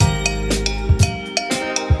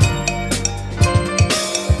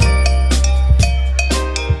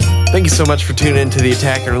Thank you so much for tuning into the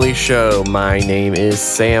Attack and Release Show. My name is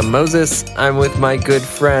Sam Moses. I'm with my good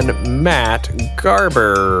friend Matt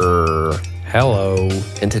Garber. Hello.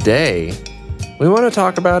 And today, we want to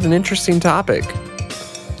talk about an interesting topic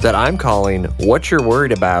that I'm calling What You're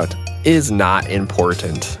Worried About Is Not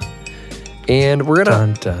Important. And we're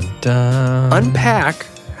going to unpack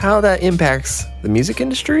how that impacts the music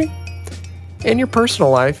industry and your personal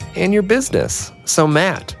life and your business. So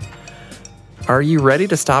Matt, are you ready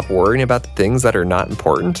to stop worrying about the things that are not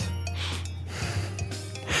important?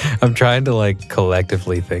 I'm trying to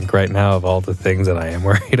collectively think right now of all the things that I am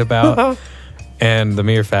worried about. And the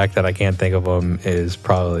mere fact that I can't think of them is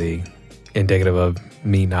probably indicative of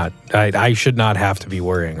me not, I should not have to be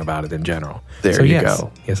worrying about it in general. There you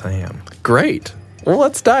go. Yes, I am. Great. Well,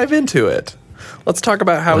 let's dive into it. Let's talk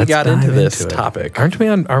about how we got into this topic. Aren't we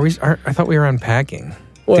on, I thought we were unpacking.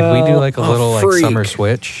 Did we do a little summer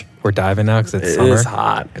switch? We're diving now because it's summer. It is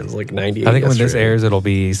hot. It's 98. I think when this airs, it'll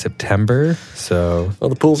be September. So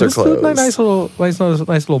the pools are closed. Nice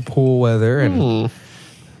little pool weather, and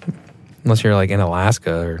unless you're in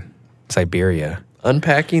Alaska or Siberia.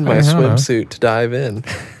 Unpacking my swimsuit to dive in.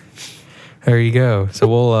 There you go. So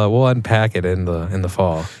we'll unpack it in the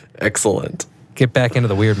fall. Excellent. Get back into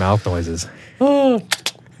the weird mouth noises. Oh,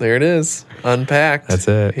 there it is. Unpacked. That's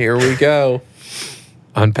it. Here we go.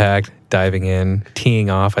 Unpacked. Diving in, teeing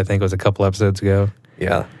off, I think it was a couple episodes ago.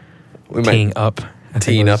 Yeah. Teeing up.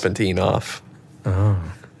 Teeing up and teeing off. Oh.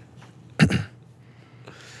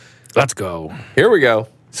 Let's go. Here we go.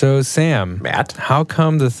 So, Sam. Matt. How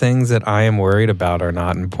come the things that I am worried about are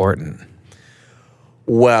not important?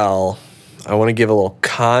 Well, I want to give a little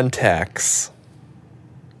context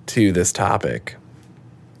to this topic.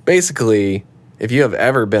 Basically, if you have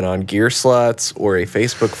ever been on Gear Sluts or a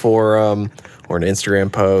Facebook forum or an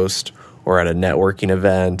Instagram post or at a networking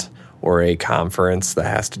event or a conference that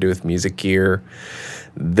has to do with music gear,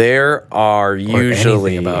 there are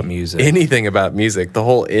usually anything about music. The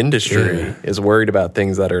whole industry is worried about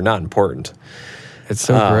things that are not important. It's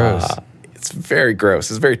so gross. It's very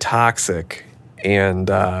gross. It's very toxic.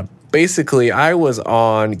 And basically, I was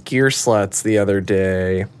on Gear Sluts the other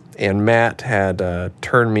day, and Matt had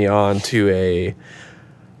turned me on to a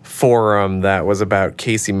forum that was about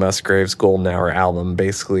Casey Musgrave's Golden Hour album,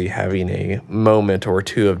 basically having a moment or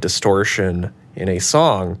two of distortion in a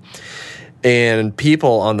song. And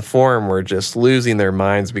people on the forum were just losing their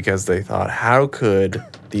minds because they thought, how could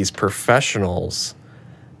these professionals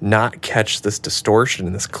not catch this distortion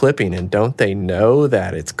and this clipping? And don't they know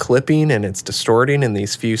that it's clipping and it's distorting in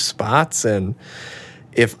these few spots? And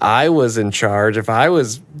if I was in charge, if I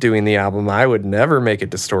was doing the album, I would never make a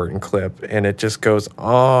distort and clip. And it just goes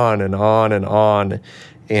on and on and on.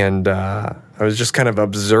 And I was just kind of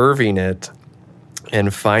observing it.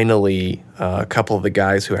 And finally, a couple of the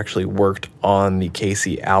guys who actually worked on the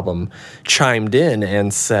Casey album chimed in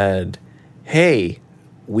and said, hey,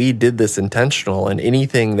 we did this intentional, and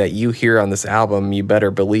anything that you hear on this album, you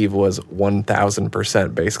better believe was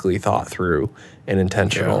 1,000% basically thought through and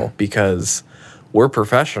intentional, because we're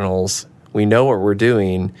professionals, we know what we're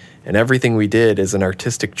doing, and everything we did is an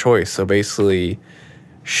artistic choice. So basically,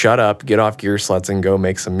 shut up, get off Gear Sluts, and go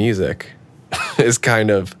make some music is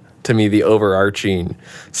kind of, to me, the overarching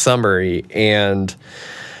summary. And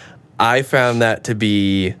I found that to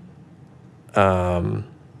be,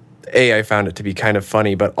 I found it to be kind of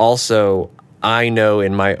funny, but also I know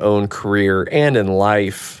in my own career and in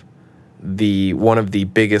life, one of the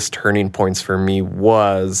biggest turning points for me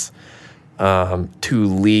was to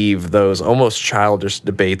leave those almost childish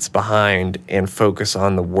debates behind and focus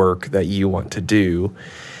on the work that you want to do.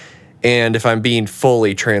 And if I'm being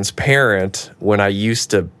fully transparent, when I used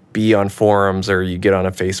to be on forums or you get on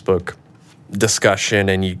a Facebook discussion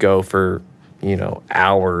and you go for,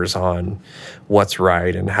 hours on what's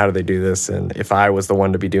right and how do they do this, and if I was the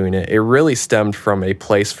one to be doing it, it really stemmed from a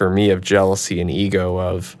place for me of jealousy and ego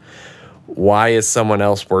of, why is someone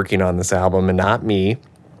else working on this album and not me?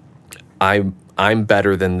 I'm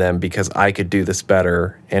better than them because I could do this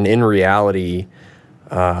better. And in reality,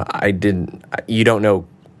 you don't know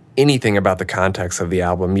anything about the context of the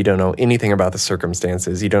album. You don't know anything about the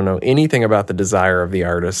circumstances. You don't know anything about the desire of the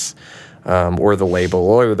artist, or the label,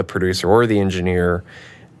 or the producer, or the engineer,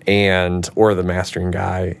 or the mastering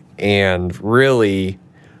guy. And really,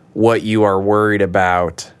 what you are worried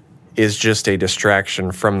about is just a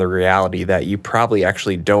distraction from the reality that you probably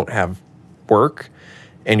actually don't have work,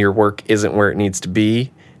 and your work isn't where it needs to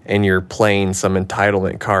be, and you're playing some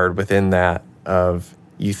entitlement card within that of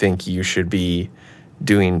you think you should be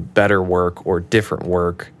doing better work or different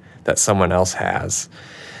work that someone else has.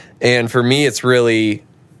 And for me, it's really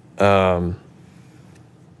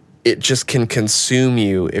it just can consume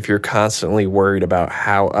you if you're constantly worried about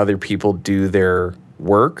how other people do their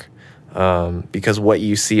work. Because what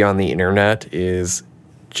you see on the internet is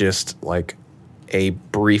just like a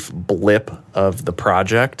brief blip of the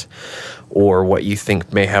project or what you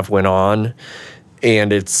think may have went on.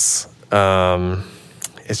 And it's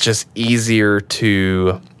just easier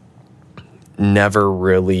to never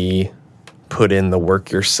really put in the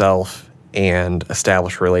work yourself and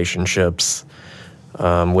establish relationships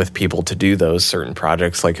with people to do those certain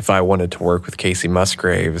projects. Like if I wanted to work with Casey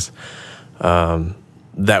Musgraves,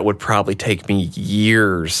 that would probably take me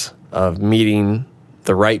years of meeting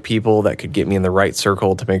the right people that could get me in the right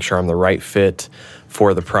circle to make sure I'm the right fit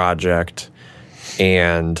for the project.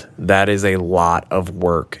 And that is a lot of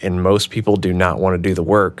work, and most people do not want to do the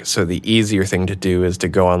work. So the easier thing to do is to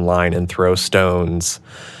go online and throw stones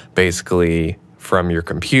basically from your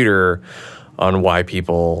computer on why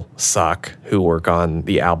people suck who work on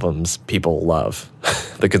the albums people love,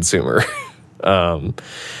 the consumer. And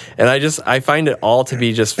I find it all to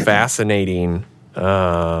be just fascinating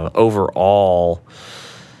overall,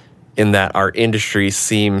 in that our industry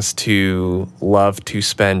seems to love to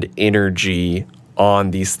spend energy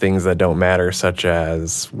on these things that don't matter, such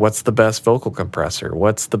as what's the best vocal compressor?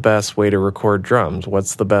 What's the best way to record drums?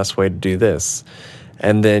 What's the best way to do this?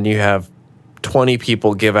 And then you have 20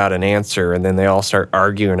 people give out an answer, and then they all start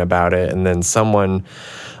arguing about it, and then someone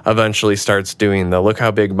eventually starts doing the look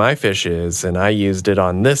how big my fish is, and I used it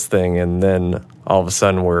on this thing, and then all of a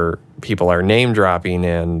sudden where people are name dropping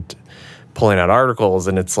and pulling out articles,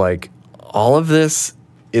 and it's like all of this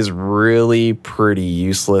is really pretty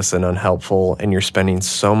useless and unhelpful, and you're spending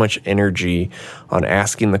so much energy on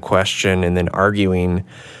asking the question and then arguing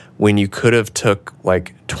when you could have took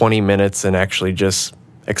like 20 minutes and actually just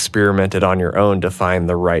experimented on your own to find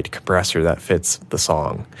the right compressor that fits the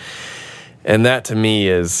song. And that to me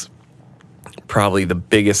is probably the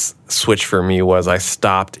biggest switch for me, was I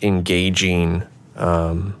stopped engaging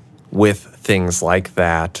with things like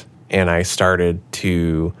that, and I started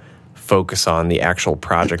to focus on the actual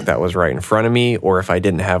project that was right in front of me. Or if I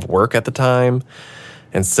didn't have work at the time,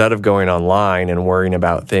 instead of going online and worrying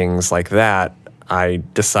about things like that, I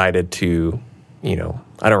decided to,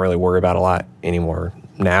 I don't really worry about a lot anymore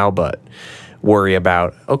now, but worry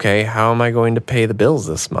about, okay, how am I going to pay the bills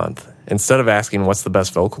this month? Instead of asking what's the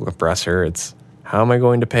best vocal compressor, it's how am I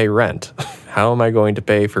going to pay rent? How am I going to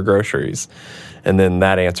pay for groceries? And then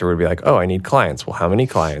that answer would be like, oh, I need clients. Well, how many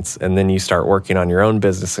clients? And then you start working on your own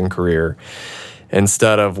business and career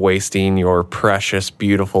instead of wasting your precious,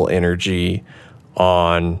 beautiful energy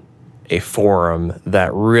on a forum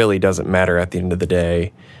that really doesn't matter at the end of the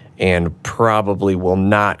day and probably will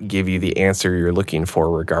not give you the answer you're looking for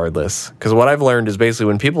regardless. Because what I've learned is basically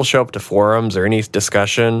when people show up to forums or any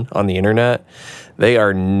discussion on the internet, they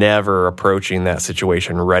are never approaching that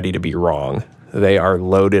situation ready to be wrong. They are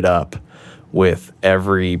loaded up with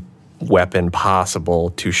every weapon possible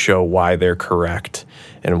to show why they're correct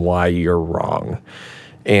and why you're wrong.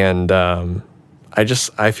 And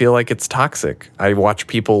I feel like it's toxic. I watch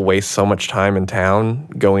people waste so much time in town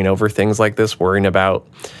going over things like this, worrying about,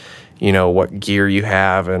 what gear you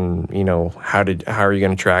have and, how are you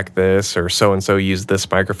going to track this, or so-and-so used this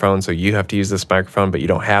microphone, so you have to use this microphone, but you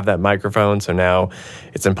don't have that microphone. So now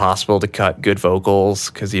it's impossible to cut good vocals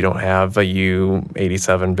because you don't have a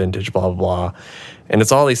U87 vintage, blah, blah, blah. And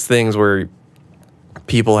it's all these things where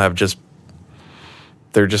people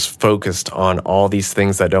they're just focused on all these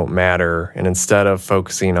things that don't matter. And instead of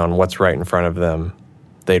focusing on what's right in front of them,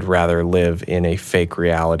 they'd rather live in a fake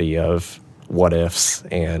reality of what ifs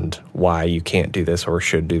and why you can't do this or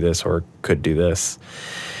should do this or could do this.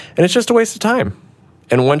 And it's just a waste of time.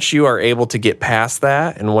 And once you are able to get past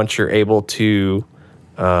that, and once you're able to,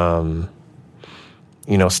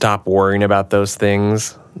 stop worrying about those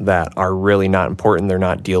things that are really not important, they're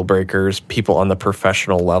not deal breakers. People on the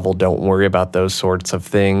professional level don't worry about those sorts of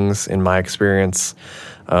things, in my experience.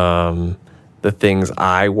 The things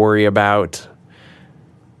I worry about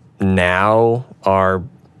now are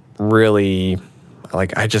really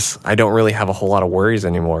I don't really have a whole lot of worries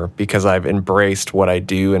anymore because I've embraced what I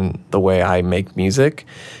do and the way I make music.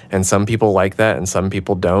 And some people like that and some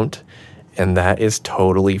people don't. And that is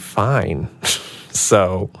totally fine.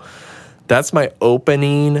 So that's my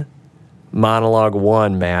opening monologue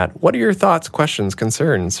 1, Matt. What are your thoughts, questions,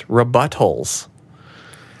 concerns, rebuttals?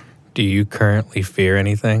 Do you currently fear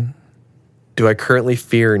anything? Do I currently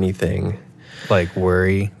fear anything? Like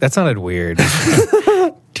worry? That sounded weird.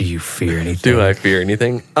 Do you fear anything? Do I fear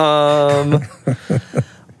anything? I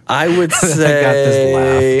would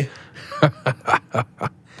say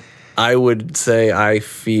I would say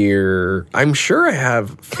I'm sure I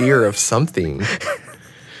have fear of something.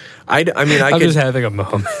 I'm just having a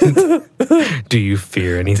moment. Do you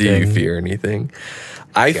fear anything? Do you fear anything?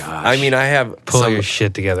 I have Pull some your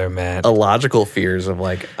shit together, Matt. illogical fears of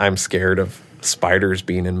like, I'm scared of spiders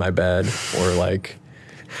being in my bed, or like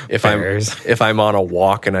if I'm on a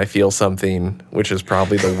walk and I feel something, which is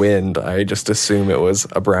probably the wind, I just assume it was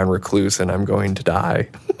a brown recluse and I'm going to die.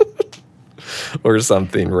 Or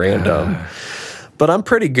something random. But I'm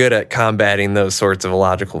pretty good at combating those sorts of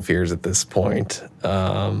illogical fears at this point.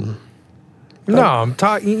 No, I'm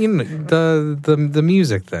talking the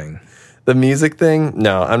music thing. The music thing?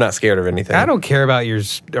 No, I'm not scared of anything. I don't care about your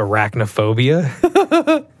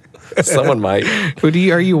arachnophobia. Someone might. But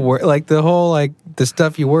are you like the whole the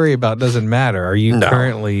stuff you worry about doesn't matter? Are you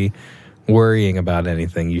currently worrying about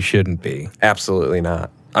anything you shouldn't be? Absolutely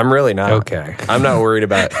not. I'm really not. Okay. I'm not worried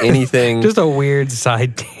about anything. Just a weird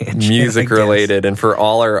side tangent. Music related. And for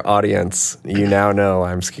all our audience, you now know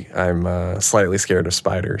I'm slightly scared of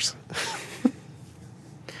spiders.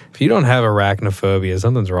 If you don't have arachnophobia,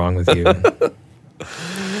 something's wrong with you.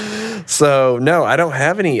 So, no, I don't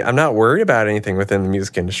have any. I'm not worried about anything within the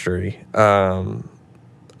music industry. My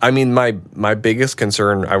biggest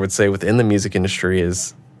concern, I would say, within the music industry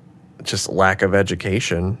is just lack of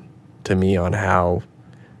education to me on how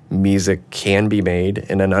music can be made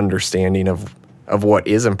and an understanding of what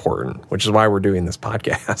is important, which is why we're doing this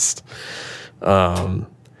podcast.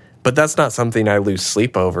 But that's not something I lose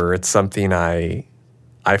sleep over. It's something I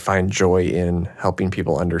find joy in helping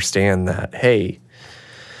people understand that, hey,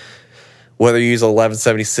 whether you use a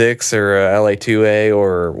 1176 or a LA2A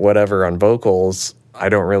or whatever on vocals, I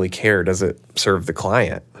don't really care. Does it serve the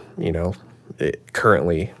client?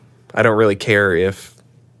 Currently, I don't really care if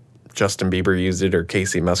Justin Bieber used it or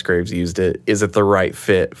Casey Musgraves used it. Is it the right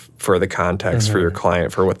fit for the context for your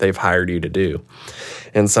client, for what they've hired you to do?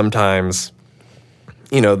 And sometimes,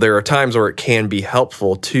 there are times where it can be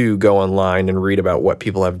helpful to go online and read about what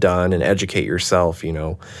people have done and educate yourself,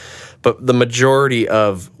 But the majority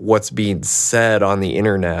of what's being said on the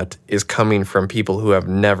internet is coming from people who have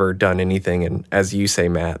never done anything. And as you say,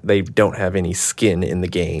 Matt, they don't have any skin in the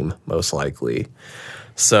game, most likely.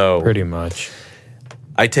 So pretty much.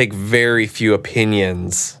 I take very few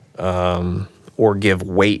opinions or give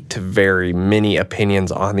weight to very many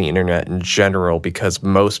opinions on the internet in general, because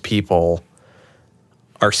most people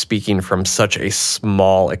are speaking from such a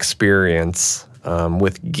small experience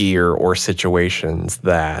with gear or situations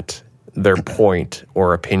that their point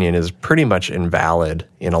or opinion is pretty much invalid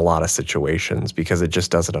in a lot of situations because it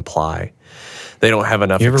just doesn't apply. They don't have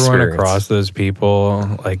enough experience. You ever run across those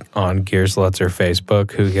people like on Gearsluts or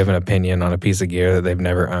Facebook who give an opinion on a piece of gear that they've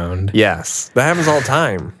never owned? Yes. That happens all the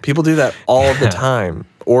time. People do that all the time.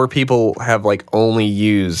 Or people have only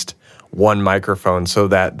used one microphone, so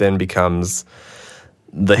that then becomes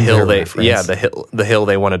the hill the hill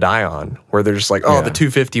they want to die on, where they're just like, the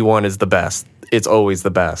 251 is the best. It's always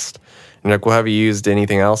the best. And you're like, well, have you used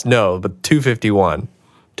anything else? No, but 251,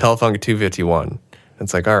 Telefunken 251.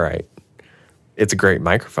 It's like, all right, it's a great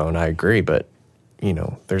microphone, I agree, but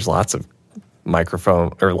there's lots of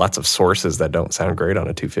microphone or lots of sources that don't sound great on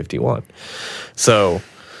a 251. So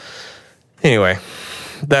anyway,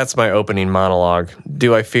 that's my opening monologue.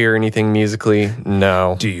 Do I fear anything musically?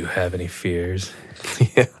 No. Do you have any fears?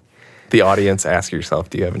 Yeah. The audience, ask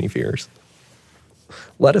yourself, do you have any fears?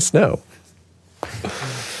 Let us know.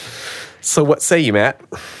 So what say you, Matt?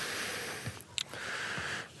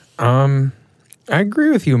 I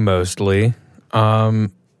agree with you mostly.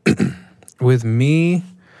 With me, I'm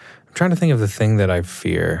trying to think of the thing that I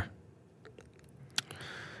fear.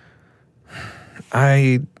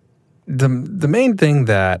 The main thing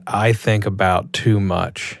that I think about too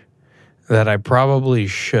much that I probably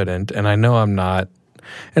shouldn't, and I know I'm not,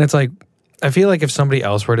 and it's like, I feel like if somebody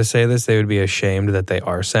else were to say this, they would be ashamed that they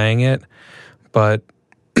are saying it, but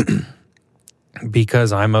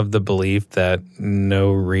because I'm of the belief that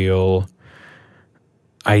no real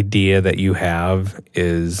idea that you have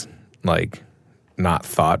is not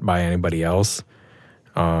thought by anybody else,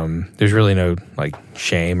 there's really no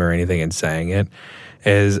shame or anything in saying it.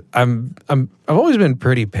 I've always been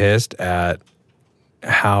pretty pissed at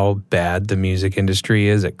how bad the music industry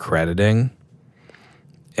is at crediting,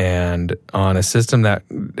 and on a system that,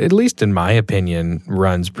 at least in my opinion,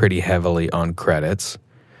 runs pretty heavily on credits.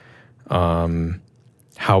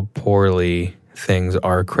 How poorly things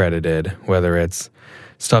are credited, whether it's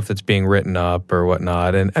stuff that's being written up or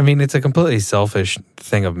whatnot. And I mean, it's a completely selfish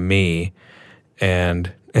thing of me.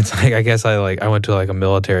 And it's I guess I went to a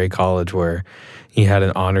military college where you had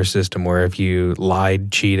an honor system where if you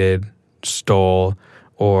lied, cheated, stole,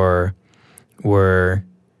 or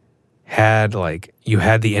had like you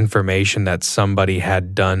had the information that somebody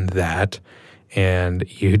had done that and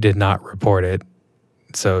you did not report it,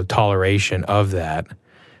 so toleration of that,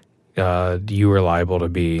 you were liable to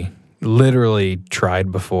be literally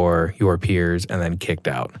tried before your peers and then kicked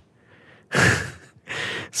out.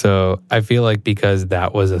 So I feel like because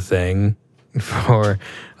that was a thing for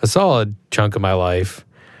a solid chunk of my life,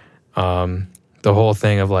 the whole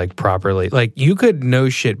thing of like properly, like you could no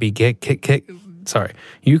shit be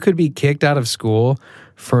you could be kicked out of school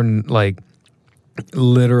for like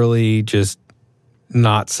literally just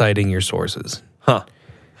not citing your sources. Huh.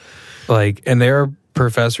 Like, and there are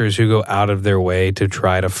professors who go out of their way to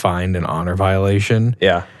try to find an honor violation.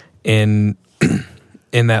 Yeah. In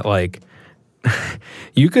that, like,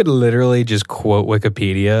 you could literally just quote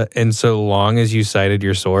Wikipedia, and so long as you cited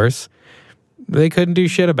your source, they couldn't do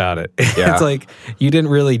shit about it. Yeah. It's like you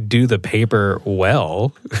didn't really do the paper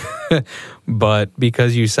well, but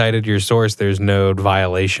because you cited your source, there's no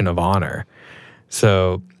violation of honor.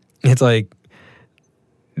 So it's like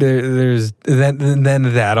there's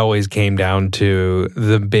then that always came down to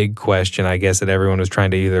the big question, I guess, that everyone was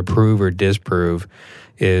trying to either prove or disprove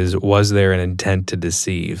is, was there an intent to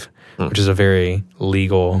deceive? Which is a very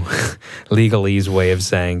legalese way of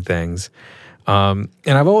saying things. And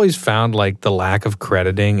I've always found like the lack of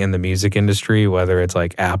crediting in the music industry, whether it's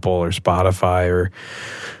like Apple or Spotify or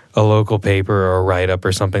a local paper or a write-up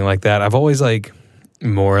or something like that, I've always like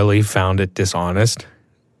morally found it dishonest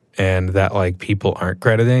and that like people aren't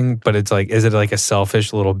crediting. But it's like, is it like a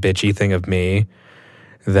selfish little bitchy thing of me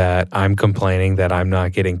that I'm complaining that I'm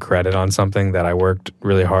not getting credit on something that I worked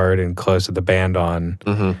really hard and close to the band on?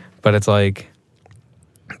 Mm-hmm. But it's like,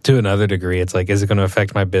 to another degree, it's like, is it going to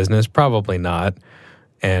affect my business? Probably not,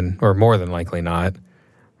 or more than likely not.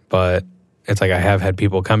 But it's like I have had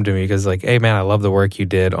people come to me because like, hey man, I love the work you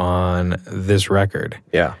did on this record.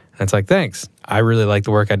 Yeah. And it's like, thanks. I really like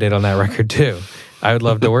the work I did on that record too. I would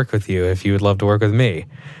love to work with you if you would love to work with me.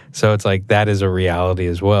 So it's like, that is a reality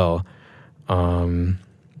as well.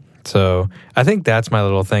 So I think that's my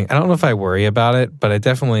little thing. I don't know if I worry about it, but it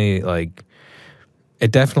definitely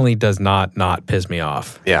does not piss me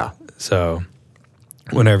off. Yeah. So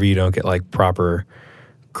whenever you don't get like proper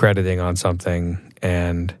crediting on something,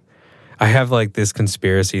 and I have like this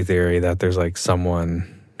conspiracy theory that there's like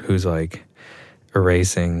someone who's like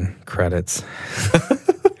erasing credits.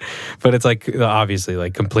 But it's like obviously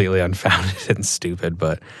like completely unfounded and stupid,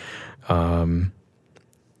 but I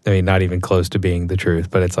mean, not even close to being the truth,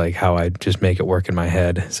 but it's like how I just make it work in my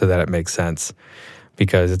head so that it makes sense.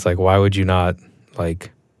 Because it's like, why would you not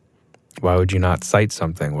cite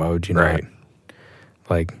something? Why would you not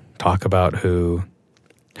like talk about who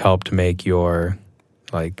helped make your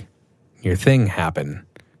thing happen?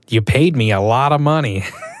 You paid me a lot of money.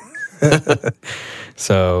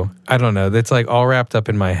 So I don't know. That's like all wrapped up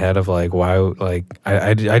in my head of like, why, like,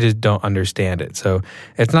 I just don't understand it. So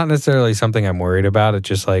it's not necessarily something I'm worried about. It's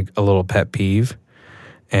just like a little pet peeve.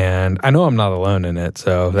 And I know I'm not alone in it.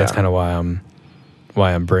 So that's kind of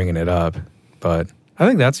why I'm bringing it up. But I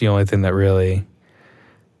think that's the only thing that really,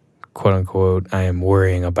 quote unquote, I am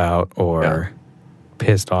worrying about or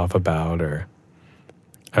pissed off about, or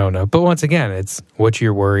I don't know. But once again, it's what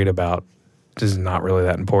you're worried about is not really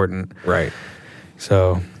that important. Right.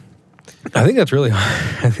 So I think that's really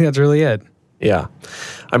it. Yeah.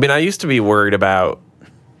 I mean, I used to be worried about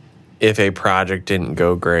if a project didn't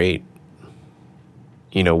go great,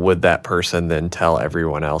 you know, would that person then tell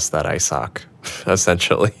everyone else that I suck,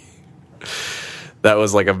 essentially? That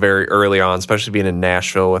was like a very early on, especially being in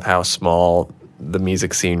Nashville with how small the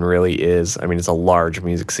music scene really is. I mean, it's a large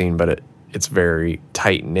music scene, but it's very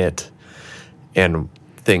tight-knit, and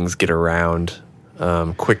things get around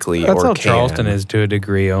quickly. That's how Charleston is to a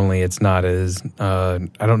degree, only it's not as, I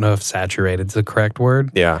don't know if saturated is the correct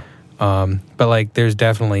word. Yeah. But like there's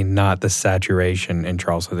definitely not the saturation in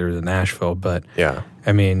Charleston there is in Nashville. But yeah,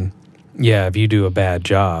 I mean, yeah, if you do a bad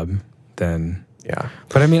job, then yeah.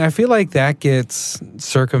 But I mean, I feel like that gets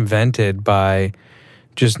circumvented by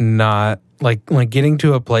just not like getting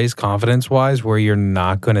to a place confidence-wise where you're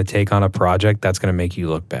not going to take on a project that's going to make you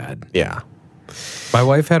look bad. Yeah. My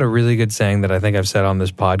wife had a really good saying that I think I've said on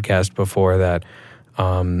this podcast before, that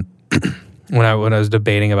when I was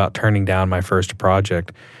debating about turning down my first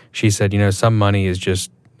project, she said, you know, some money is just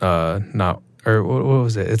not, or what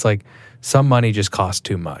was it? It's like some money just costs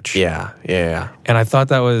too much. Yeah. Yeah. And I thought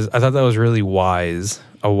that was really wise,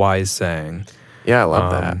 a wise saying. Yeah, I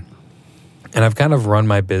love that. And I've kind of run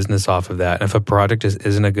my business off of that. And if a project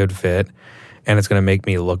isn't a good fit, and it's going to make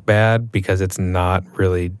me look bad because it's not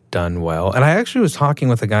really done well. And I actually was talking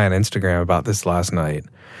with a guy on Instagram about this last night,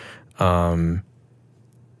 about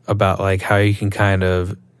like how you can kind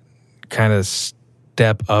of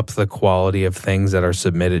step up the quality of things that are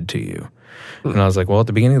submitted to you. And I was like, well, at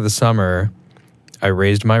the beginning of the summer, I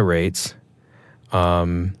raised my rates,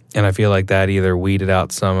 and I feel like that either weeded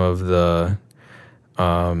out some of the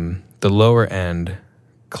lower end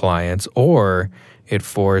clients, or it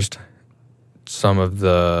forced some of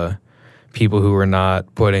the people who were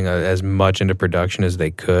not putting as much into production as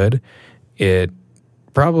they could. It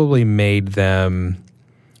probably made them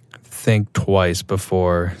think twice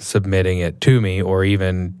before submitting it to me, or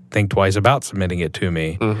even think twice about submitting it to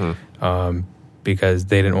me, because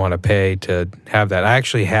they didn't want to pay to have that. I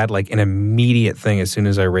actually had like an immediate thing as soon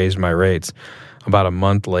as I raised my rates. About a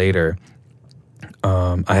month later,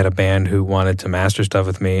 I had a band who wanted to master stuff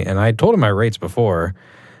with me, and I told them my rates before,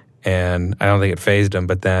 and I don't think it fazed them.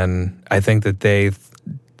 But then I think that they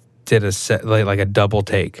did a set, like a double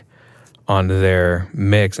take on their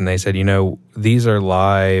mix, and they said, these are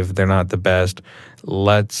live, they're not the best.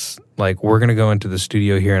 We're going to go into the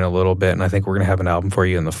studio here in a little bit, and I think we're going to have an album for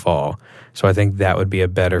you in the fall. So I think that would be a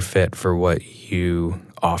better fit for what you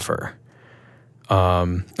offer.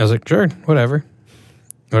 I was like, sure, whatever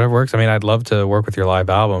works. I mean, I'd love to work with your live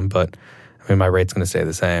album, but I mean, my rate's going to stay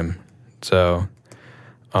the same. So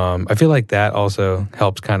I feel like that also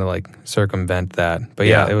helps kind of like circumvent that. But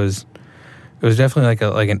yeah, it was definitely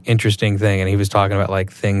like an interesting thing, and he was talking about like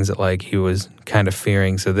things that like he was kind of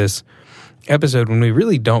fearing. So this episode, when we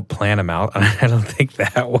really don't plan them out, I don't think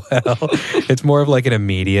that well. It's more of like an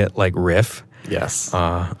immediate like riff, yes,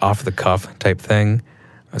 off the cuff type thing.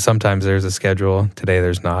 Sometimes there's a schedule. Today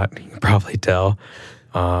there's not. You can probably tell.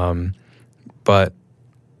 But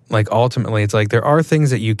like ultimately, it's like there are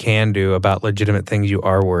things that you can do about legitimate things you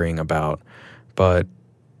are worrying about, but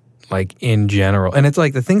like in general, and it's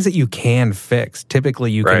like the things that you can fix,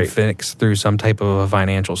 typically you can fix through some type of a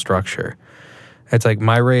financial structure. It's like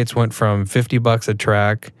my rates went from $50 a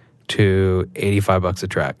track to $85 a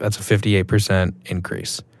track. That's a 58%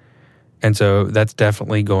 increase. And so that's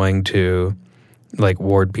definitely going to like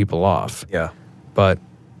ward people off. Yeah. But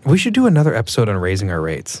we should do another episode on raising our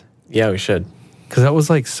rates. Yeah, we should. Because that was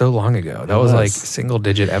like so long ago. That was like single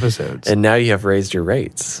digit episodes. And now you have raised your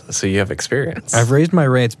rates, so you have experience. I've raised my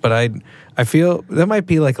rates, but I feel that might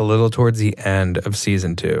be like a little towards the end of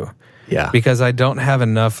season 2. Yeah. Because I don't have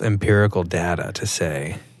enough empirical data to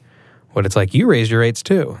say what it's like. You raised your rates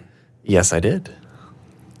too. Yes, I did.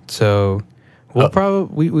 So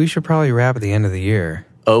we should probably wrap at the end of the year.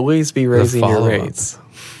 Always be raising your rates.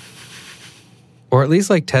 Or at least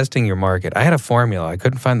like testing your market. I had a formula. I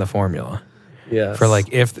couldn't find the formula. Yes. For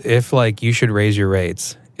like if like you should raise your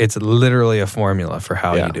rates. It's literally a formula for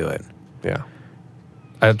how you do it. Yeah.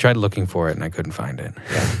 I tried looking for it and I couldn't find it.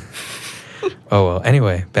 Yeah. Oh well.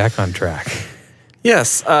 Anyway, back on track.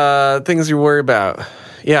 Yes. Things you worry about.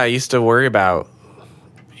 Yeah, I used to worry about,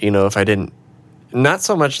 if I didn't. Not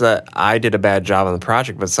so much that I did a bad job on the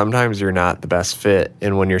project, but sometimes you're not the best fit.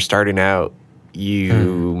 And when you're starting out,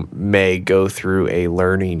 you may go through a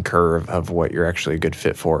learning curve of what you're actually a good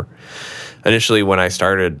fit for. Initially, when I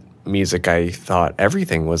started music, I thought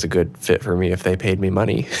everything was a good fit for me if they paid me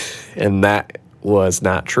money. And that was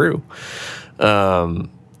not true.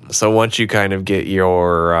 So once you kind of get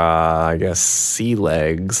your, sea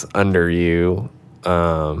legs under you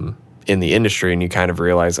in the industry, and you kind of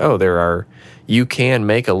realize, you can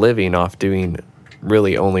make a living off doing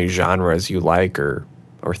really only genres you like or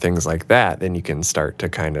things like that, then you can start to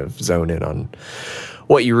kind of zone in on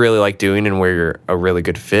what you really like doing and where you're a really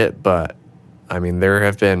good fit. But I mean, there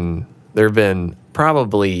have been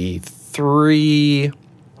probably 3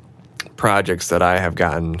 projects that I have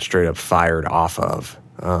gotten straight up fired off of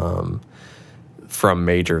from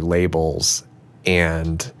major labels,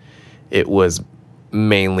 and it was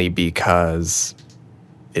mainly because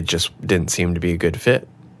it just didn't seem to be a good fit.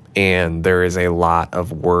 And there is a lot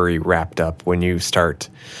of worry wrapped up when you start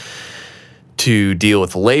to deal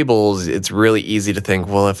with labels. It's really easy to think,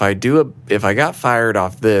 well, if I got fired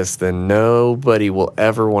off this, then nobody will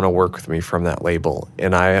ever want to work with me from that label.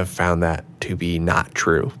 And I have found that to be not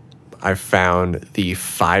true. I've found the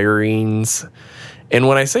firings, and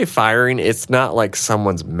when I say firing, it's not like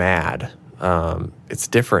someone's mad. It's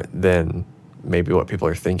different than maybe what people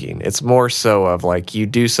are thinking. It's more so of like you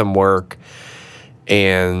do some work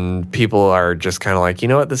and people are just kind of like, you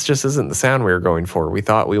know what, this just isn't the sound we were going for. We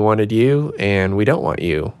thought we wanted you and we don't want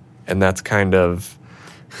you. And that's kind of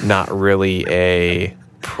not really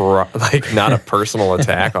not a personal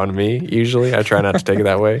attack on me usually. I try not to take it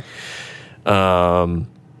that way.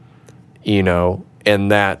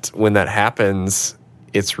 And that when that happens,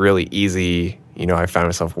 it's really easy. I find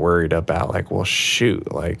myself worried about like, well,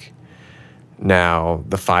 shoot, like now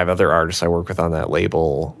the 5 other artists I work with on that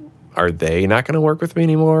label, are they not going to work with me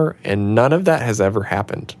anymore? And none of that has ever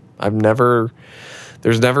happened.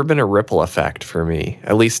 There's never been a ripple effect for me,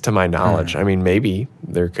 at least to my knowledge. I mean, maybe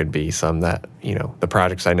there could be some that, the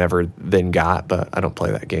projects I never then got, but I don't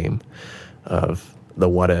play that game of the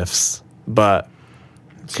what ifs. But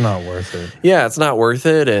it's not worth it. Yeah, it's not worth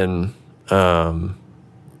it. And,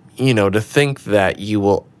 to think that you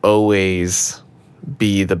will always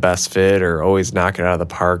be the best fit or always knock it out of the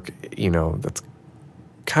park, that's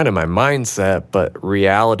kind of my mindset. But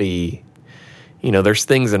reality, there's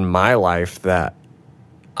things in my life that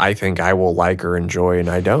I think I will like or enjoy and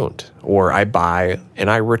I don't. Or I buy and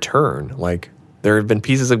I return. Like, there have been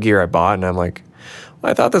pieces of gear I bought and I'm like,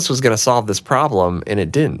 well, I thought this was going to solve this problem and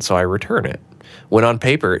it didn't, so I return it. When on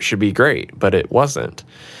paper it should be great, but it wasn't.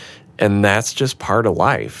 And that's just part of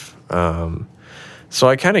life. So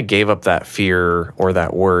I kind of gave up that fear or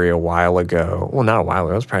that worry a while ago. Well, not a while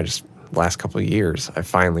ago. It was probably just the last couple of years. I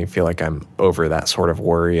finally feel like I'm over that sort of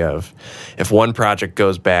worry of if one project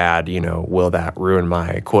goes bad, will that ruin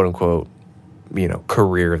my quote-unquote,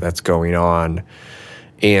 career that's going on?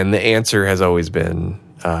 And the answer has always been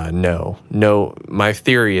no. No, my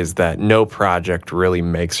theory is that no project really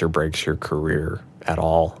makes or breaks your career at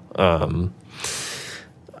all.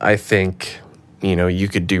 I think, you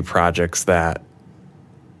could do projects that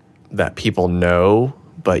people know,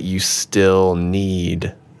 but you still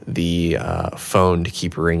need the phone to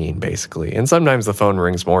keep ringing, basically. And sometimes the phone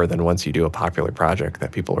rings more than once you do a popular project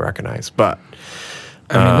that people recognize. But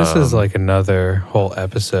I mean, this is like another whole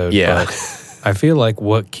episode. Yeah. But I feel like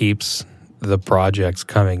what keeps the projects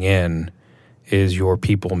coming in is your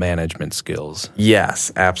people management skills.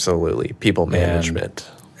 Yes, absolutely. People management.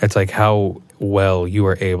 And it's like how well you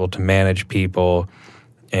are able to manage people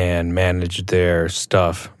and manage their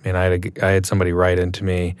stuff. I mean, I had somebody write into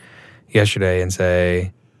me yesterday and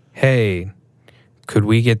say, hey, could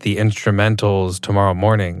we get the instrumentals tomorrow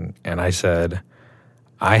morning? And I said,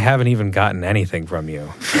 I haven't even gotten anything from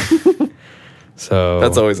you. So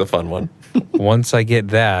that's always a fun one. Once I get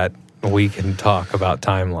that, we can talk about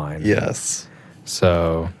timeline. Yes.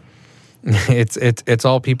 So it's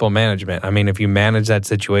all people management. I mean, if you manage that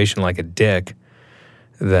situation like a dick,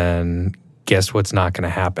 then guess what's not going to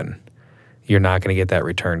happen? You're not going to get that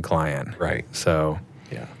return client. Right. So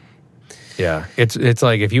yeah. It's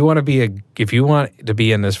like if you want to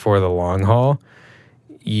be in this for the long haul,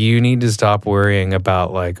 you need to stop worrying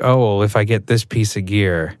about like, oh, well, if I get this piece of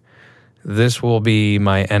gear, this will be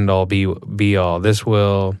my end all be all. This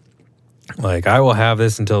will, like, I will have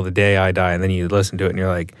this until the day I die. And then you listen to it and you're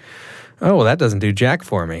like, oh, well, that doesn't do jack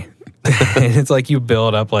for me. And it's like you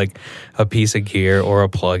build up like a piece of gear or a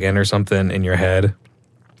plugin or something in your head.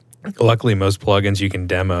 Luckily, most plugins you can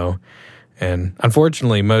demo. And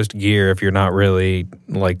unfortunately, most gear, if you're not really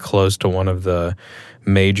like close to one of the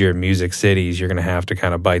major music cities, you're going to have to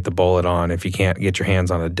kind of bite the bullet on if you can't get your hands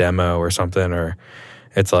on a demo or something. Or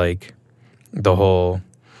it's like the whole,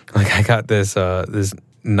 like I got this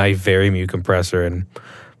Knife Verimute compressor and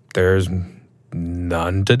there's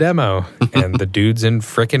none to demo. And the dude's in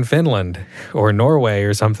frickin' Finland or Norway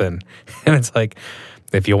or something. And it's like,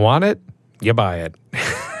 if you want it, you buy it.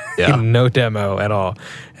 Yeah. No demo at all.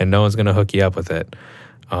 And no one's going to hook you up with it.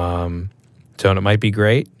 So it might be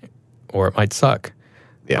great or it might suck.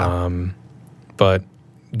 Yeah. But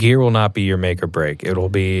gear will not be your make or break. It'll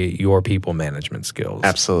be your people management skills.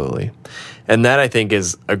 Absolutely. And that, I think,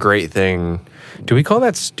 is a great thing. Do we call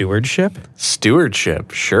that stewardship?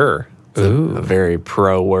 Stewardship, sure. It's a very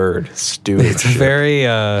pro word, stewardship.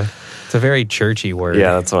 It's a very churchy word.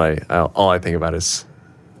 Yeah, that's what all I think about is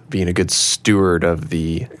being a good steward of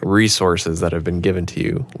the resources that have been given to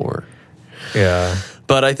you.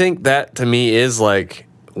 But I think that, to me, is like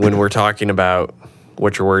when we're talking about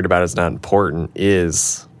what you're worried about is not important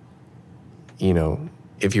is,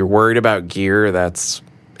 if you're worried about gear, that's,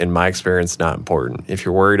 in my experience, not important. If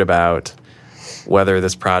you're worried about whether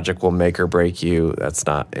this project will make or break you, that's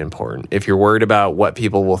not important. If you're worried about what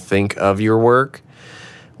people will think of your work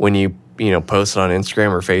when you post it on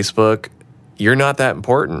Instagram or Facebook, you're not that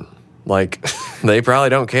important. Like, they probably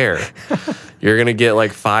don't care. You're going to get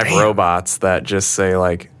like 5 robots that just say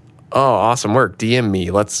like, oh, awesome work, DM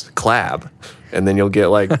me, let's collab. And then you'll get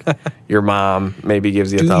like your mom maybe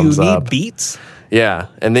gives you a thumbs up. Do you need beats? Yeah.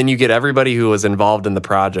 And then you get everybody who was involved in the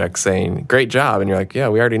project saying, great job. And you're like, yeah,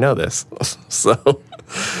 we already know this. So,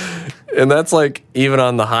 and that's like, even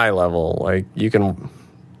on the high level, like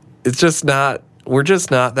we're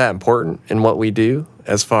just not that important in what we do.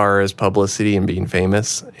 as far as publicity and being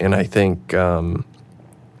famous. And I think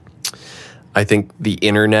the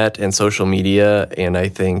internet and social media, and I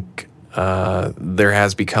think there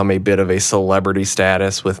has become a bit of a celebrity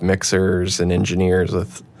status with mixers and engineers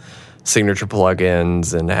with signature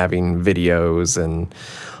plugins and having videos, and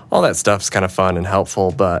all that stuff's kind of fun and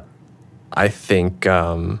helpful. But I think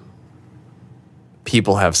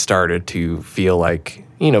people have started to feel like,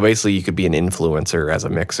 basically you could be an influencer as a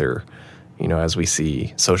mixer, as we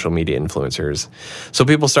see social media influencers. So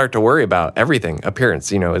people start to worry about everything,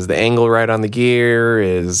 appearance. Is the angle right on the gear?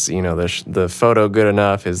 Is, the photo good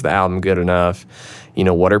enough? Is the album good enough?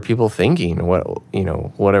 What are people thinking? What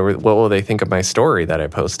will they think of my story that I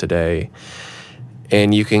post today?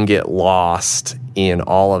 And you can get lost in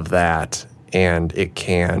all of that, and it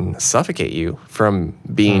can suffocate you from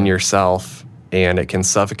being yourself, and it can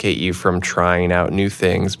suffocate you from trying out new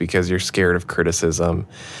things because you're scared of criticism.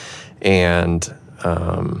 And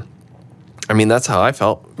that's how I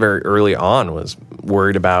felt very early on, was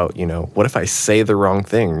worried about, what if I say the wrong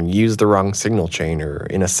thing, use the wrong signal chain, or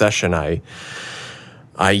in a session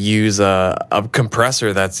I use a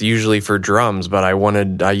compressor that's usually for drums, but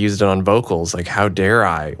I used it on vocals. Like, how dare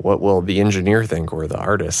I? What will the engineer think, or the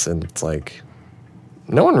artist? And it's like,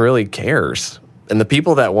 no one really cares. And the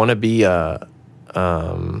people that want to be a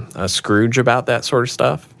Scrooge about that sort of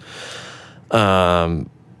stuff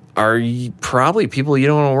are probably people you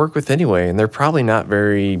don't want to work with anyway, and they're probably not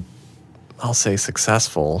very, I'll say,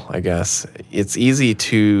 successful, I guess. It's easy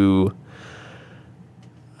to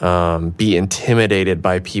be intimidated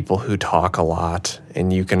by people who talk a lot,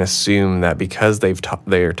 and you can assume that because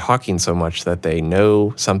they're talking so much that they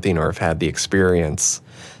know something or have had the experience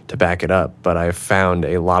to back it up. But I've found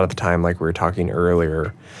a lot of the time, like we were talking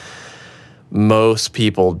earlier, most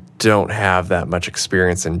people don't have that much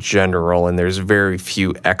experience in general, and there's very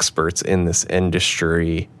few experts in this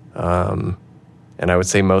industry. And I would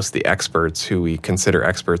say most of the experts who we consider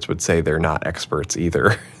experts would say they're not experts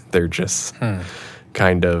either. They're just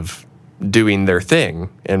kind of doing their thing.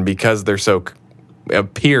 And because they're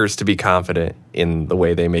appears to be confident in the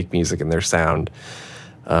way they make music and their sound,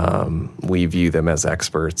 we view them as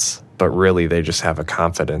experts. But really, they just have a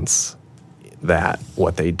confidence that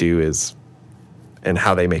what they do is, and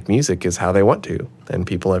how they make music is how they want to, and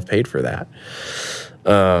people have paid for that.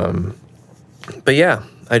 But yeah,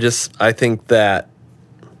 I think that,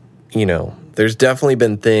 there's definitely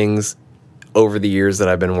been things over the years that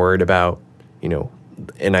I've been worried about,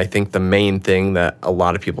 and I think the main thing that a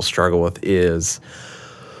lot of people struggle with is,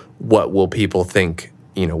 what will people think?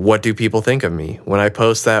 What do people think of me? When I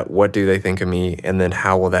post that, what do they think of me? And then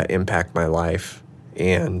how will that impact my life?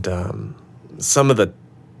 And some of the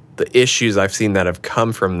issues I've seen that have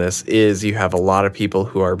come from this is you have a lot of people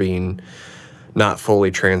who are being not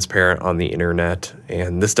fully transparent on the internet.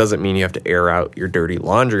 And this doesn't mean you have to air out your dirty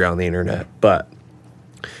laundry on the internet, but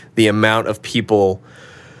the amount of people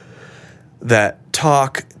that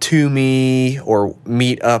talk to me or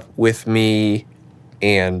meet up with me,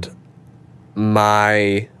 and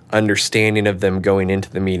my understanding of them going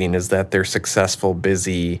into the meeting is that they're successful,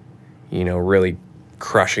 busy, really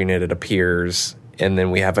crushing it appears. And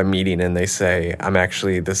then we have a meeting and they say,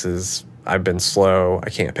 I've been slow. I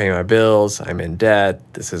can't pay my bills. I'm in debt.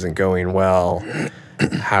 This isn't going well.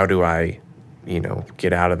 How do I,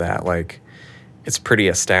 get out of that? Like, it's pretty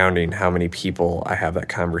astounding how many people I have that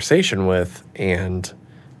conversation with. And,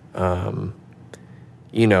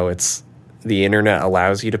 it's the internet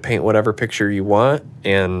allows you to paint whatever picture you want.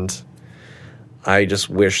 And I just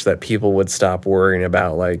wish that people would stop worrying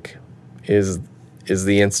about, like, is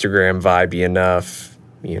the Instagram vibey enough?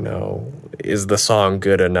 Is the song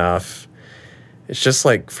good enough? It's just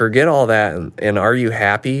like, forget all that. And are you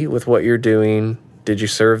happy with what you're doing? Did you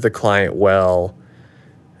serve the client well?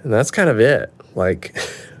 And that's kind of it. Like,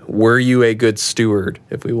 were you a good steward,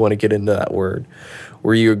 if we want to get into that word?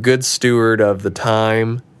 Were you a good steward of the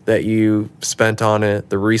time that you spent on it,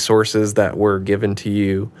 the resources that were given to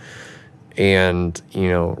you, and,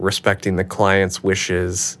 respecting the client's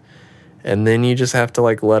wishes? And then you just have to,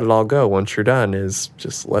 like, let it all go once you're done, is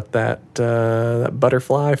just let that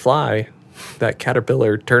butterfly fly, that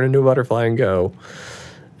caterpillar turn into a butterfly and go.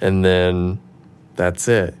 And then that's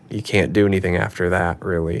it. You can't do anything after that,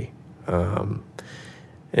 really. And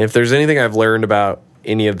if there's anything I've learned about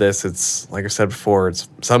any of this, it's, like I said before, it's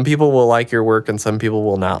some people will like your work and some people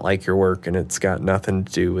will not like your work, and it's got nothing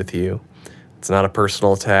to do with you. It's not a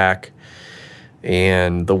personal attack,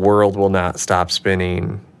 and the world will not stop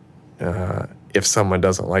spinning if someone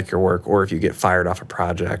doesn't like your work, or if you get fired off a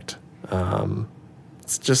project.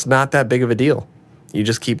 It's just not that big of a deal. You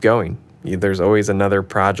just keep going. There's always another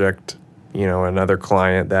project another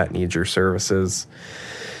client that needs your services.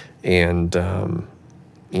 And,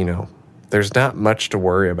 there's not much to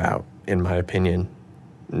worry about, in my opinion,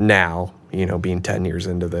 now, being 10 years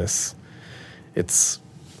into this.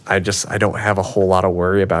 I don't have a whole lot of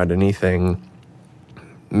worry about anything,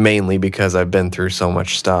 mainly because I've been through so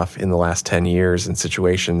much stuff in the last 10 years in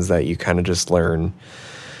situations that you kind of just learn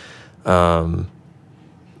that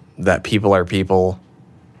people are people.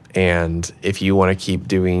 And if you want to keep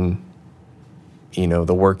doing,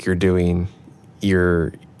 the work you're doing,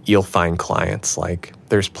 you'll find clients. Like,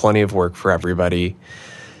 there's plenty of work for everybody,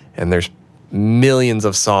 and there's millions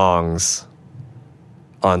of songs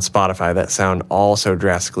on Spotify that sound all so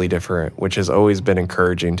drastically different, which has always been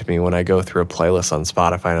encouraging to me when I go through a playlist on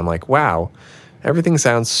Spotify and I'm like, wow, everything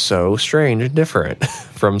sounds so strange and different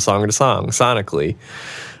from song to song sonically.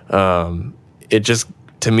 It just,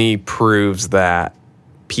 to me, proves that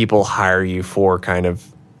people hire you for kind of,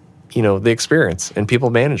 the experience and people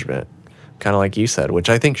management, kind of like you said, which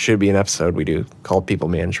I think should be an episode we do called People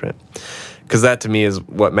Management. Because that, to me, is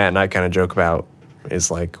what Matt and I kind of joke about,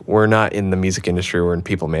 is like, we're not in the music industry, we're in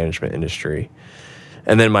people management industry.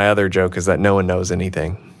 And then my other joke is that no one knows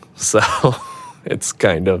anything. So it's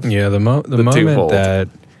kind of the moment that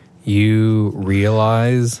you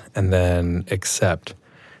realize and then accept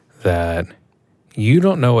that you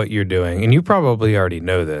don't know what you're doing, and you probably already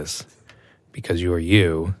know this because you are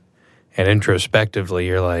you, and introspectively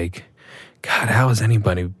you're like, God, how has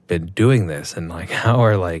anybody been doing this? And like, how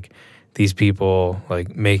are like these people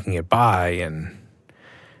like making it by? And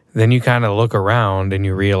then you kind of look around and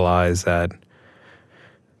you realize that,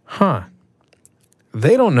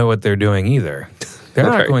 they don't know what they're doing either. They're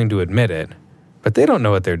not going to admit it, but they don't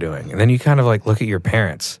know what they're doing. And then you kind of like look at your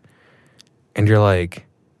parents and you're like,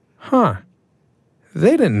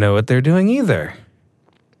 they didn't know what they're doing either.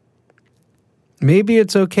 Maybe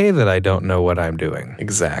it's okay that I don't know what I'm doing.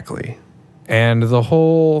 Exactly. And the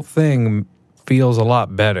whole thing feels a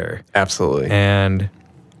lot better. Absolutely. And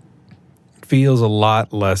feels a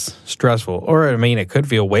lot less stressful. Or, I mean, it could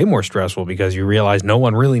feel way more stressful because you realize no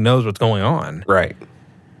one really knows what's going on. Right.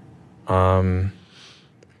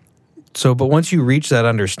 So, but once you reach that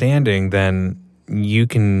understanding, then you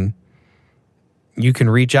can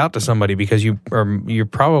reach out to somebody because you're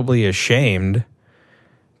probably ashamed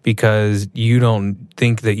because you don't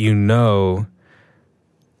think that you know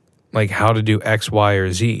like how to do X, Y,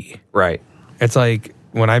 or Z. Right. It's like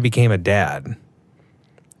when I became a dad,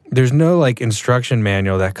 there's no like instruction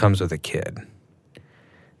manual that comes with a kid.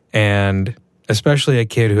 And especially a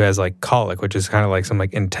kid who has like colic, which is kind of like some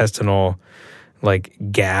like intestinal like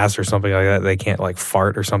gas or something like that. They can't like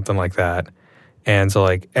fart or something like that. And so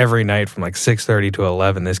like every night from like 6:30 to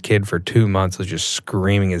 11, this kid for 2 months was just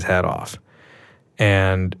screaming his head off.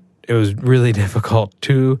 And it was really difficult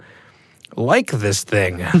to like this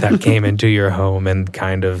thing that came into your home and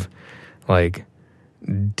kind of like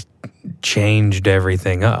changed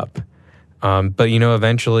everything up. But,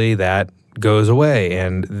 eventually that goes away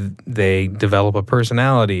and they develop a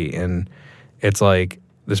personality. And it's like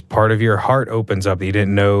this part of your heart opens up that you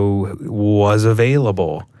didn't know was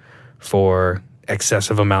available for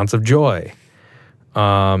excessive amounts of joy.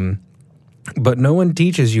 But no one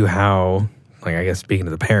teaches you how, like I guess speaking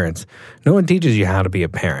to the parents, no one teaches you how to be a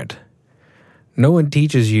parent. No one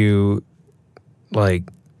teaches you like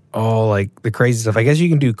all like the crazy stuff. I guess you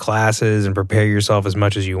can do classes and prepare yourself as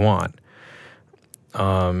much as you want.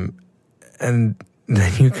 And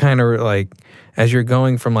then you kind of like, as you're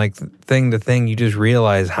going from like thing to thing, you just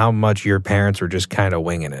realize how much your parents were just kind of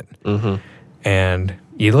winging it. Mm-hmm. And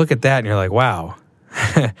you look at that and you're like, wow,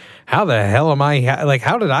 how the hell am I, like,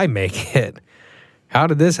 how did I make it? How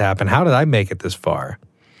did this happen? How did I make it this far?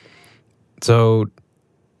 So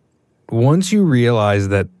once you realize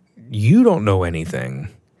that you don't know anything,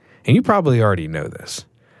 and you probably already know this,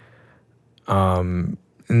 and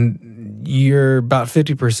you're about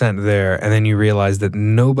 50% there, and then you realize that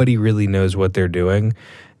nobody really knows what they're doing,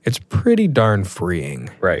 it's pretty darn freeing.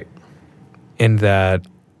 Right. In that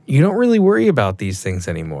you don't really worry about these things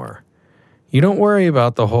anymore. You don't worry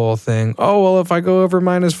about the whole thing. Oh, well, if I go over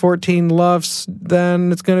minus 14 LUFS,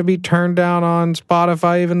 then it's going to be turned down on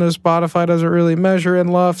Spotify, even though Spotify doesn't really measure in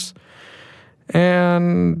LUFS.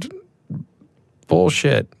 And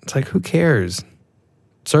bullshit. It's like, who cares?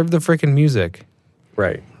 Serve the freaking music.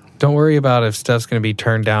 Right. Don't worry about if stuff's going to be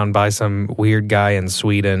turned down by some weird guy in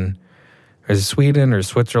Sweden. Or is it Sweden or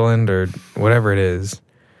Switzerland or whatever it is?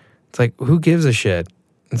 It's like, who gives a shit?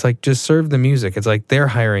 It's like, just serve the music. It's like they're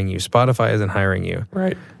hiring you. Spotify isn't hiring you.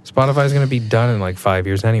 Right. Spotify is going to be done in like 5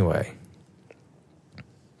 years anyway.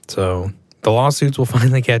 So the lawsuits will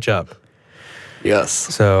finally catch up. Yes.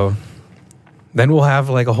 So Then we'll have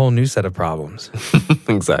like a whole new set of problems.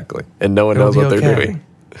 Exactly. And no one It'll knows be what they're okay. doing.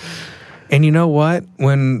 And you know what?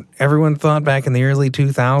 When everyone thought back in the early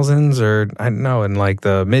 2000s, or I don't know, in like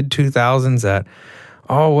the mid 2000s, that,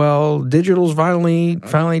 oh, well, digital's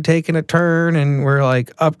finally taking a turn, and we're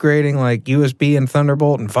like upgrading like USB and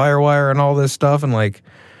Thunderbolt and Firewire and all this stuff. And like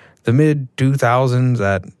the mid 2000s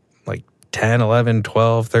at like 10, 11,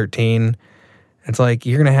 12, 13, it's like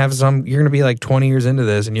you're going to be like 20 years into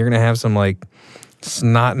this, and you're going to have some like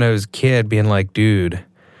snot-nosed kid being like, dude,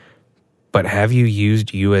 but have you used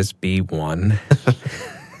USB 1?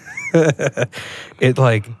 It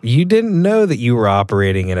like, you didn't know that you were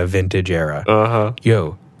operating in a vintage era. Uh-huh.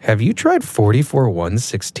 Yo, have you tried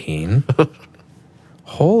 44116?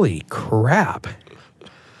 Holy crap.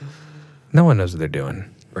 No one knows what they're doing.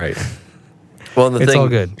 Right. Well, and It's all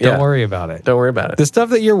good. Don't worry about it. Don't worry about it. The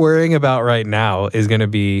stuff that you're worrying about right now is going to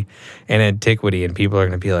be an antiquity, and people are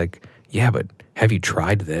going to be like, yeah, but have you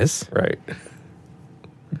tried this? Right.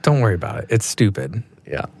 Don't worry about it. It's stupid.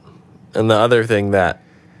 Yeah. And the other thing that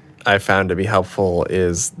I found to be helpful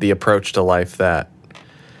is the approach to life, that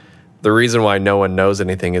the reason why no one knows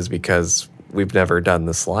anything is because we've never done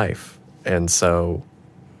this life. And so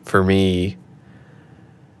for me,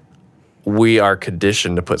 we are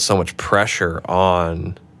conditioned to put so much pressure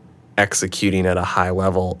on executing at a high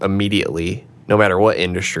level immediately, no matter what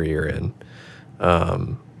industry you're in.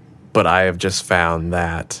 But I have just found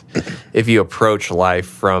that if you approach life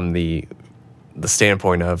from the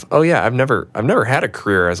standpoint of, oh yeah, I've never had a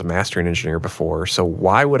career as a mastering engineer before, so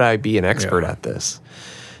why would I be an expert at this?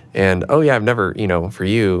 And oh yeah, I've never, for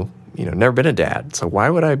you, never been a dad, so why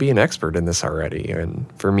would I be an expert in this already? And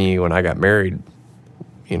for me, when I got married,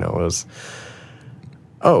 it was,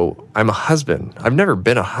 oh, I'm a husband. I've never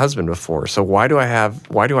been a husband before, so why do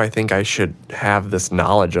I think I should have this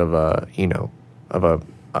knowledge of a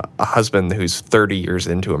husband who's 30 years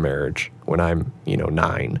into a marriage when I'm,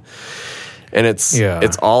 9? And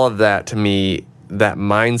it's all of that to me. That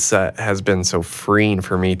mindset has been so freeing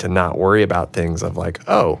for me to not worry about things of like,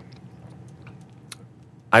 oh,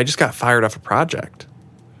 I just got fired off a project.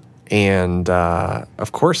 And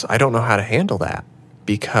of course, I don't know how to handle that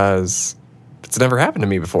because it's never happened to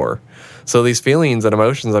me before. So these feelings and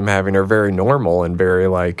emotions I'm having are very normal and very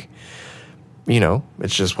like,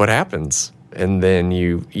 it's just what happens. And then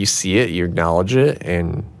you see it, you acknowledge it,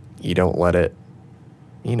 and you don't let it,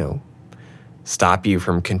 stop you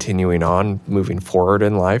from continuing on, moving forward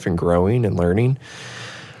in life and growing and learning.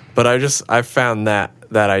 But I've found that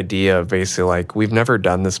idea of basically like, we've never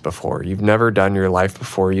done this before. You've never done your life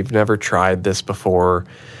before. You've never tried this before.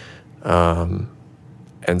 And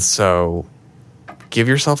so give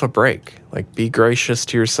yourself a break. Like, be gracious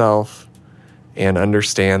to yourself and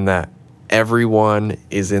understand that everyone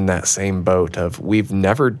is in that same boat of, we've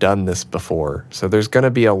never done this before. So there's going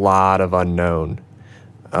to be a lot of unknown.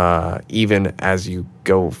 Even as you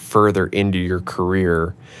go further into your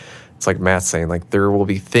career, it's like Matt's saying, like, there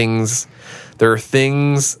are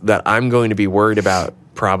things that I'm going to be worried about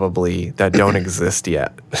probably that don't exist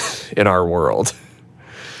yet in our world.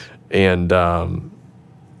 And,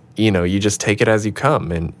 you just take it as you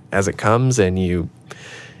come and as it comes, and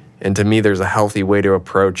to me, there's a healthy way to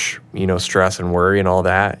approach, stress and worry and all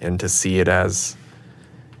that, and to see it as,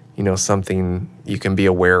 something you can be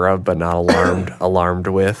aware of, but not alarmed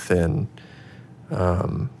with. And,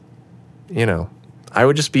 I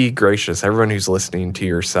would just be gracious, everyone who's listening, to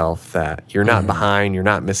yourself, that you're not behind, you're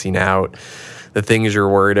not missing out. The things you're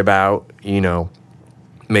worried about,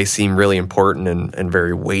 may seem really important and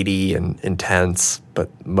very weighty and intense,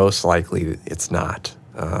 but most likely it's not.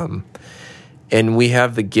 And we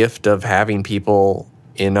have the gift of having people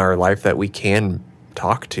in our life that we can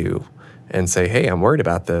talk to and say, hey, I'm worried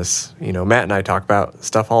about this. Matt and I talk about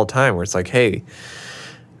stuff all the time where it's like, hey,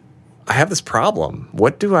 I have this problem.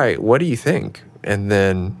 What do you think? And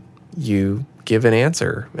then you give an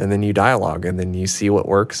answer, and then you dialogue, and then you see what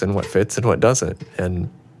works and what fits and what doesn't. And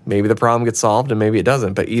maybe the problem gets solved and maybe it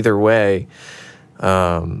doesn't. But either way,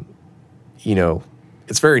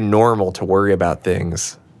 it's very normal to worry about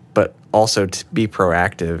things, but also to be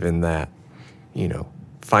proactive in that,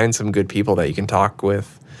 find some good people that you can talk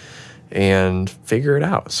with and figure it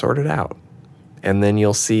out, sort it out. And then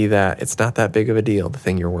you'll see that it's not that big of a deal, the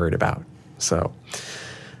thing you're worried about. So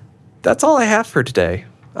that's all I have for today.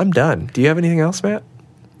 I'm done. Do you have anything else, Matt?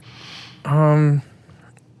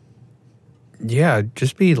 Yeah,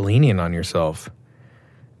 just be lenient on yourself.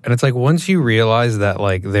 And it's like, once you realize that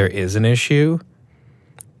like there is an issue,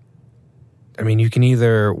 I mean, you can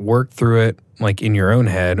either work through it like in your own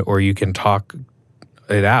head, or you can talk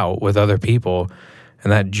it out with other people,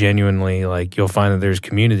 and that genuinely, like, you'll find that there's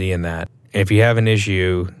community in that. if you have an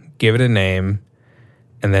issue, give it a name.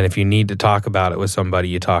 And then if you need to talk about it with somebody,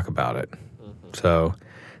 you talk about it. So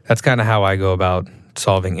that's kind of how I go about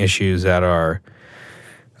solving issues that are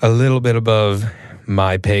a little bit above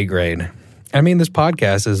my pay grade. I mean, this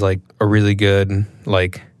podcast is like a really good,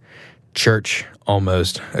 like, church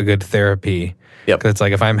almost, a good therapy. Yep. 'Cause it's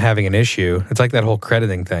like if I'm having an issue, it's like that whole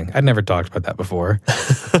crediting thing. I'd never talked about that before.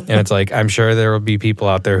 And it's like, I'm sure there will be people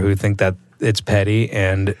out there who think that it's petty,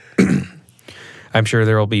 and I'm sure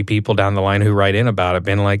there will be people down the line who write in about it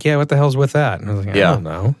being like, yeah, what the hell's with that? And I was like, I don't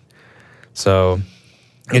know. So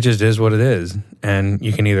it just is what it is. And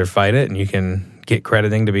you can either fight it and you can get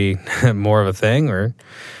crediting to be more of a thing or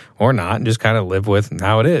not, and just kind of live with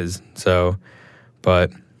how it is. So,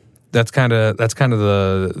 but that's kind of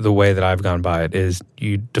the way that I've gone by it is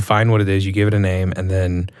you define what it is, you give it a name, and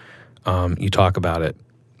then you talk about it.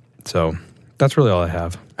 So that's really all I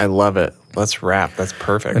have. I love it. Let's wrap. That's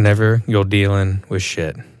perfect. Whenever you're dealing with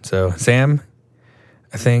shit. So, Sam,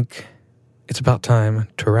 I think it's about time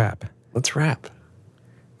to wrap. Let's wrap.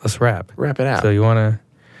 Let's wrap. Wrap it out. So you wanna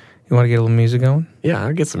get a little music going? Yeah,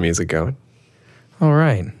 I'll get some music going. All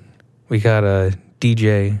right. We got a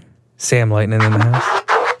DJ Sam Lightning in the house.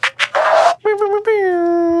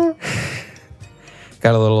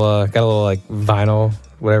 Got a little like vinyl,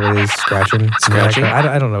 whatever it is, scratching.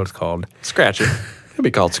 I don't know what it's called. Scratching. It'd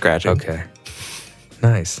be called scratching. Okay.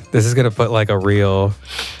 Nice. This is gonna put like a real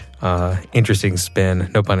interesting spin,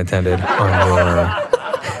 no pun intended,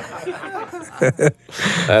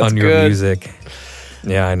 on your music.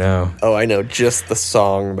 Yeah, I know. Oh, I know just the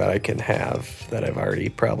song that I can have that I've already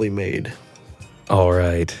probably made. All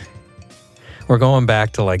right. We're going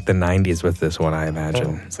back to like the 90s with this one, I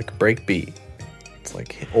imagine. Oh, it's like a break beat. It's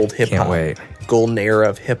like old hip hop. Can't wait. Golden era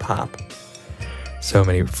of hip hop. So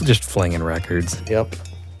many, just flinging records. Yep.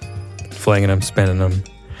 Flinging them, spinning them.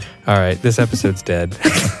 All right, this episode's dead.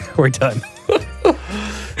 We're done.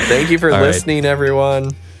 Thank you for listening,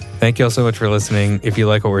 everyone. Thank you all so much for listening. If you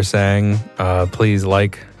like what we're saying, please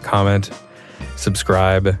like, comment,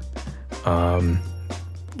 subscribe,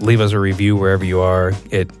 leave us a review wherever you are.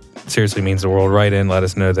 It seriously means the world. Write in, let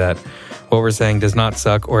us know that what we're saying does not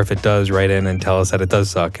suck, or if it does, write in and tell us that it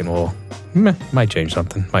does suck, and we'll might change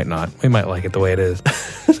something, might not. We might like it the way it is.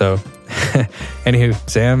 So, anywho,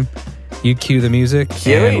 Sam, you cue the music,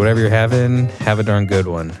 and whatever you're having, have a darn good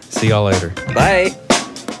one. See y'all later. Bye.